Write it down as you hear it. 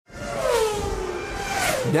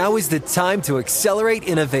Now is the time to accelerate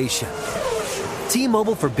innovation.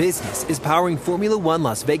 T-Mobile for Business is powering Formula One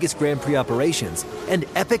Las Vegas Grand Prix operations and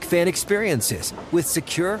epic fan experiences with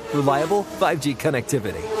secure, reliable 5G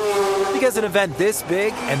connectivity. Because an event this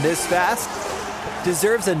big and this fast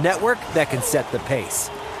deserves a network that can set the pace.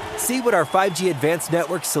 See what our 5G advanced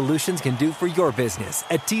network solutions can do for your business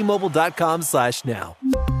at T-Mobile.com/now.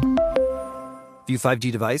 View 5G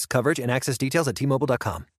device coverage and access details at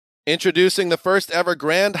T-Mobile.com. Introducing the first ever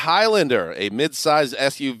Grand Highlander, a mid-sized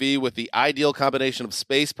SUV with the ideal combination of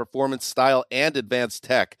space, performance, style, and advanced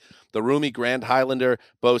tech. The roomy Grand Highlander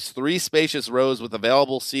boasts 3 spacious rows with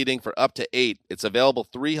available seating for up to 8. Its available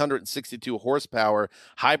 362 horsepower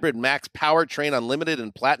hybrid max powertrain unlimited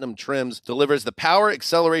and platinum trims delivers the power,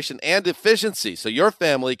 acceleration, and efficiency so your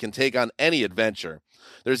family can take on any adventure.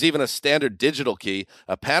 There's even a standard digital key,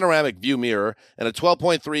 a panoramic view mirror, and a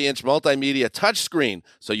 12.3-inch multimedia touchscreen,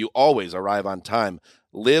 so you always arrive on time.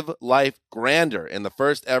 Live life grander in the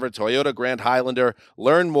first ever Toyota Grand Highlander.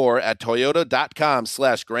 Learn more at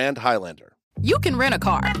toyota.com/Grand Highlander. You can rent a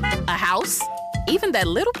car, a house, even that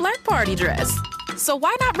little black party dress. So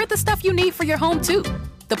why not rent the stuff you need for your home, too?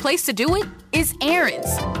 The place to do it is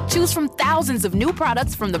Aaron's. Choose from thousands of new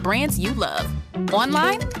products from the brands you love,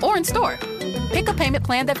 online or in store. Pick a payment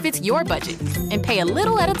plan that fits your budget and pay a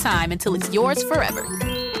little at a time until it's yours forever.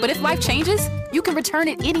 But if life changes, you can return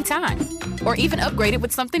it anytime or even upgrade it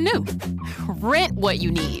with something new. Rent what you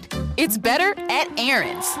need. It's better at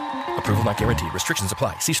Aaron's. Approval not guaranteed. Restrictions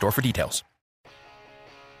apply. See store for details.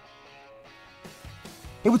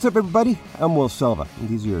 Hey, what's up, everybody? I'm Will Selva, and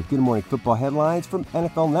these are your Good Morning Football headlines from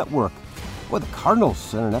NFL Network. Well, the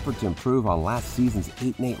Cardinals, in an effort to improve on last season's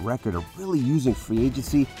 8-8 record, are really using free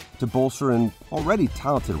agency to bolster an already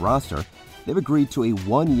talented roster. They've agreed to a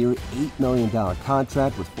 1-year, $8 million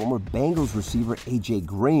contract with former Bengals receiver A.J.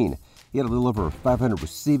 Green. He had a little over 500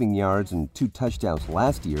 receiving yards and 2 touchdowns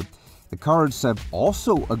last year. The Cards have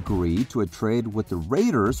also agreed to a trade with the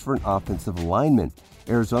Raiders for an offensive lineman.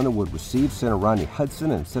 Arizona would receive center Rodney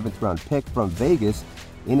Hudson and a 7th-round pick from Vegas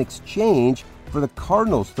in exchange for the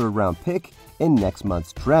Cardinals' 3rd-round pick in next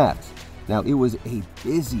month's draft. Now, it was a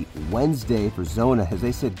busy Wednesday for Zona as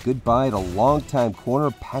they said goodbye to longtime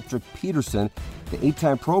corner Patrick Peterson. The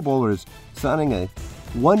 8-time Pro Bowler is signing a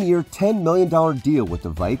 1-year, $10 million deal with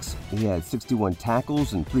the Vikes. He had 61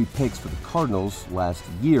 tackles and 3 picks for the Cardinals last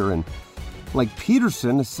year, and like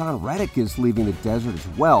Peterson, Hassan Reddick is leaving the desert as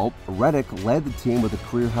well. Reddick led the team with a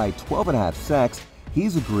career-high 12.5 sacks.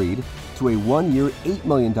 He's agreed to a 1-year, $8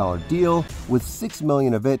 million deal with $6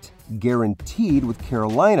 million of it guaranteed with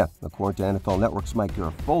Carolina, according to NFL Network's Mike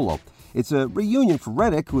Garafolo. It's a reunion for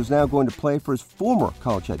Reddick, who is now going to play for his former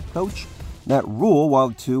college head coach, Matt Rule, while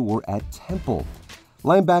the two were at Temple.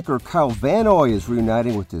 Linebacker Kyle Van Noy is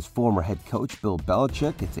reuniting with his former head coach, Bill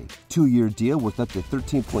Belichick. It's a 2-year deal worth up to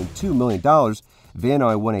 $13.2 million. Van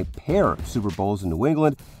Noy won a pair of Super Bowls in New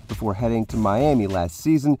England before heading to Miami last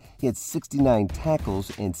season. He had 69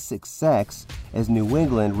 tackles and 6 sacks as New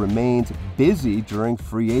England remains busy during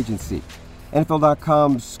free agency.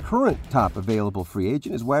 NFL.com's current top available free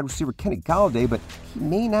agent is wide receiver Kenny Golladay, but he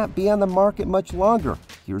may not be on the market much longer.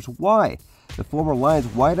 Here's why. The former Lions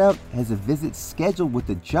wideout has a visit scheduled with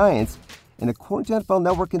the Giants, and according to NFL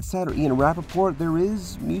Network insider Ian Rappaport, there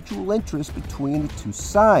is mutual interest between the two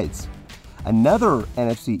sides. Another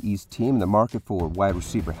NFC East team in the market for wide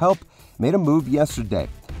receiver help made a move yesterday.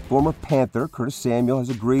 Former Panther Curtis Samuel has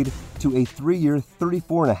agreed to a 3-year,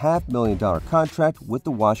 $34.5 million contract with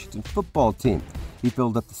the Washington football team. He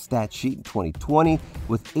filled up the stat sheet in 2020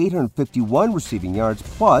 with 851 receiving yards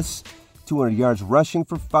plus 200 yards rushing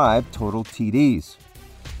for 5 total TDs.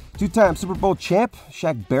 2-time Super Bowl champ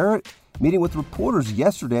Shaq Barrett meeting with reporters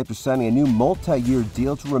yesterday after signing a new multi-year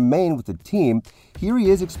deal to remain with the team. Here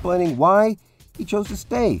he is explaining why he chose to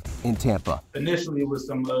stay in Tampa. Initially, it was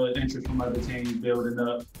some interest from other teams building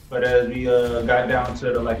up, but as we got down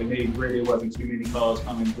to the nitty-gritty, it wasn't too many calls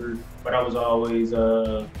coming through. But I was always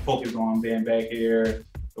focused on being back here.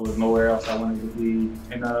 There was nowhere else I wanted to be,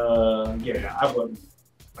 and I wasn't.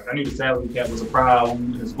 I knew the salary cap was a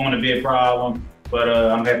problem. It's going to be a problem, but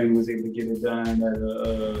I'm happy we was able to get it done at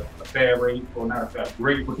a fair rate, or not a fair,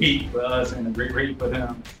 great rate for us and a great rate for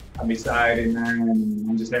them. I'm excited, man, and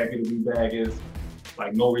I'm just happy to be back. It's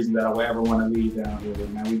no reason that I would ever want to leave down here,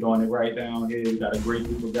 man. We're doing it right down here. We got a great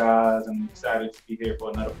group of guys. I'm excited to be here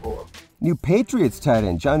for another 4. New Patriots tight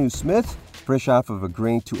end Jonnu Smith, fresh off of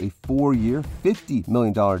agreeing to a 4-year, $50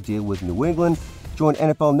 million deal with New England, joined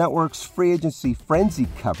NFL Network's free agency frenzy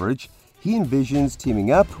coverage. He envisions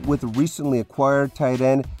teaming up with recently acquired tight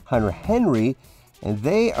end Hunter Henry and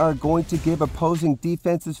they are going to give opposing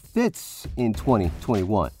defenses fits in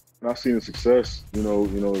 2021. I've seen the success,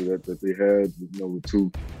 that they had, with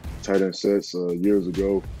two tight end sets years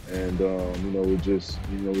ago, and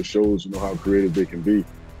it shows, how creative they can be.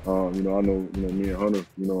 I know, me and Hunter,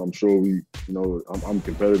 I'm sure I'm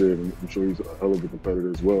competitive, and I'm sure he's a hell of a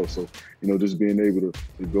competitor as well. So, just being able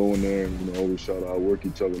to go in there and, always shout out, work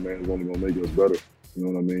each other, man, is only going to make us better. You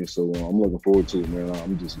know what I mean? So I'm looking forward to it, man.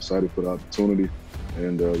 I'm just excited for the opportunity,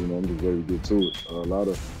 and, I'm just ready to get to it. A lot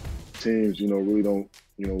of teams, really don't,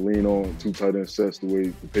 lean on two tight end sets the way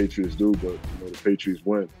the Patriots do, but, the Patriots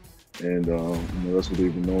win. And, that's what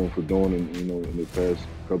they've been known for doing in the past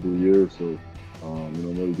couple of years. So, I'm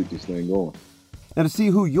ready to get this thing going. Now, to see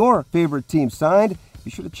who your favorite team signed, be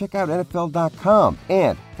sure to check out NFL.com.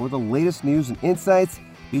 And for the latest news and insights,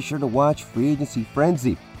 be sure to watch Free Agency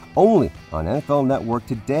Frenzy, only on NFL Network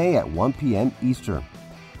today at 1 p.m. Eastern.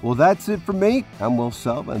 Well, that's it for me. I'm Will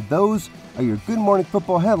Selva, and those are your Good Morning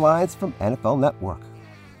Football headlines from NFL Network.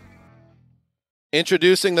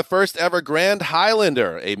 Introducing the first ever Grand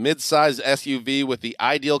Highlander, a mid-size SUV with the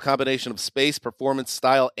ideal combination of space, performance,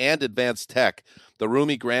 style, and advanced tech. The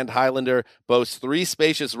roomy Grand Highlander boasts 3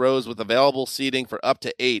 spacious rows with available seating for up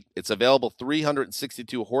to 8. Its available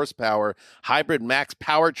 362 horsepower hybrid max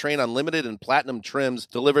powertrain, unlimited and platinum trims,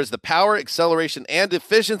 delivers the power, acceleration, and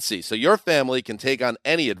efficiency so your family can take on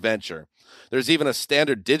any adventure. There's even a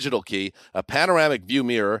standard digital key, a panoramic view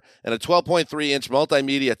mirror, and a 12.3-inch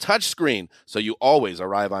multimedia touchscreen, so you always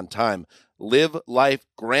arrive on time. Live life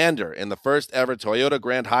grander in the first ever Toyota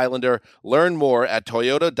Grand Highlander. Learn more at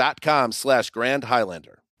toyota.com/Grand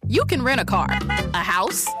Highlander. You can rent a car, a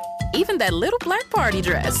house, even that little black party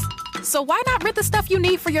dress. So why not rent the stuff you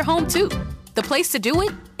need for your home, too? The place to do it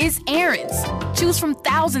is Aaron's. Choose from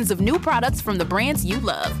thousands of new products from the brands you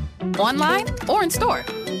love, online or in store.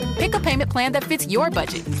 Pick a payment plan that fits your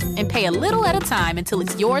budget and pay a little at a time until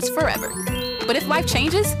it's yours forever. But if life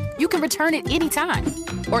changes, you can return it anytime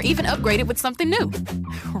or even upgrade it with something new.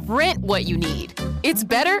 Rent what you need. It's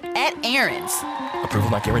better at Aaron's. Approval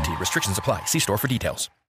not guaranteed. Restrictions apply. See store for details.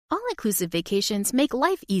 All-inclusive vacations make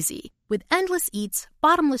life easy with endless eats,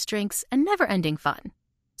 bottomless drinks, and never-ending fun.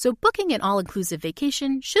 So booking an all-inclusive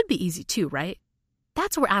vacation should be easy too, right?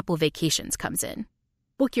 That's where Apple Vacations comes in.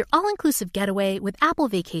 Book your all-inclusive getaway with Apple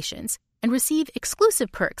Vacations and receive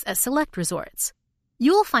exclusive perks at select resorts.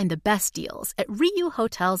 You'll find the best deals at Riu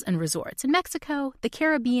Hotels and Resorts in Mexico, the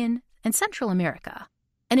Caribbean, and Central America.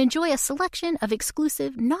 And enjoy a selection of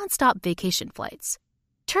exclusive nonstop vacation flights.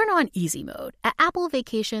 Turn on easy mode at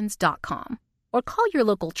applevacations.com or call your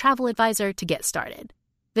local travel advisor to get started.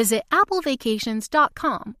 Visit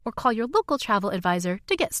applevacations.com or call your local travel advisor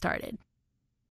to get started.